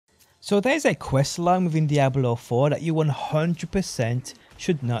So there's a quest line within Diablo 4 that you 100%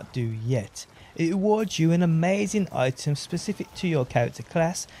 should not do yet. It rewards you an amazing item specific to your character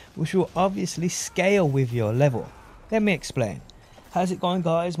class, which will obviously scale with your level. Let me explain. How's it going,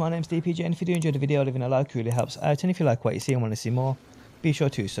 guys? My name's DPJ, and if you do enjoy the video, leaving a like really helps out, and if you like what you see and want to see more, be sure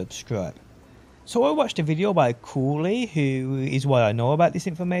to subscribe. So I watched a video by Cooley, who is why I know about this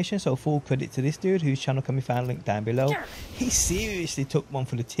information, so full credit to this dude, whose channel can be found linked down below. He seriously took one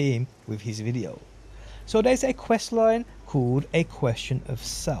for the team with his video. So there's a quest line called A Question of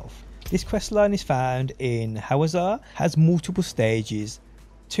Self. This quest line is found in Hawazar, has multiple stages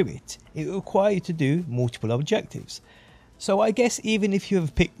to it. It will require you to do multiple objectives. So I guess even if you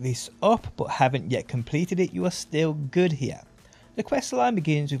have picked this up but haven't yet completed it, you are still good here. The quest line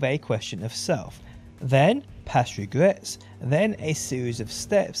begins with a question of self, then past regrets, then a series of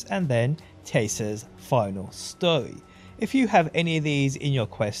steps, and then Taissa's final story. If you have any of these in your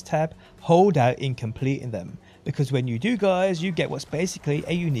quest tab, hold out in completing them, because when you do, guys, you get what's basically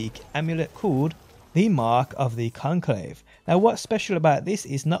a unique amulet called the Mark of the Conclave. Now what's special about this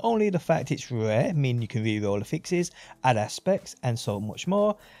is not only the fact it's rare, meaning you can reroll the fixes, add aspects and so much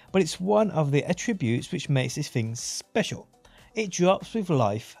more, but it's one of the attributes which makes this thing special. It drops with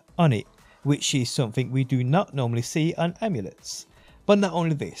life on it, which is something we do not normally see on amulets. But not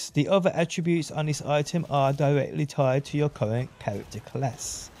only this, the other attributes on this item are directly tied to your current character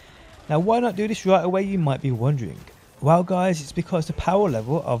class. Now why not do this right away, you might be wondering. Well guys, it's because the power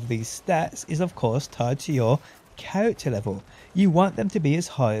level of these stats is of course tied to your character level. You want them to be as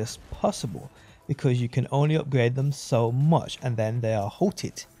high as possible, because you can only upgrade them so much and then they are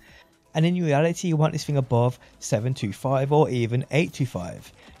halted. And in reality, you want this thing above 725 or even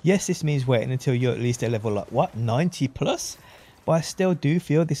 825. Yes, this means waiting until you're at least a level like what, 90 plus? But I still do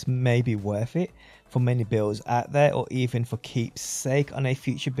feel this may be worth it for many builds out there, or even for keep's sake on a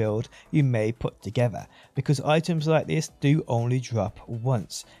future build you may put together, because items like this do only drop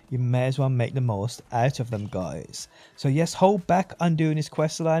once. You may as well make the most out of them, guys. So yes, hold back on doing this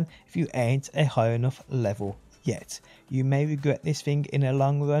quest line if you ain't a high enough level yet. You may regret this thing in a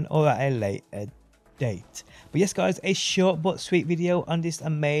long run or at a later date. But yes guys, a short but sweet video on this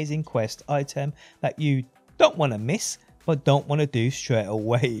amazing quest item that you don't want to miss but don't want to do straight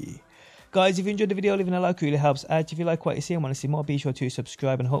away. Guys, if you enjoyed the video, leaving a like really helps out. If you like what you see and want to see more, be sure to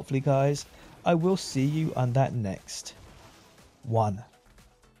subscribe, and hopefully guys, I will see you on that next one.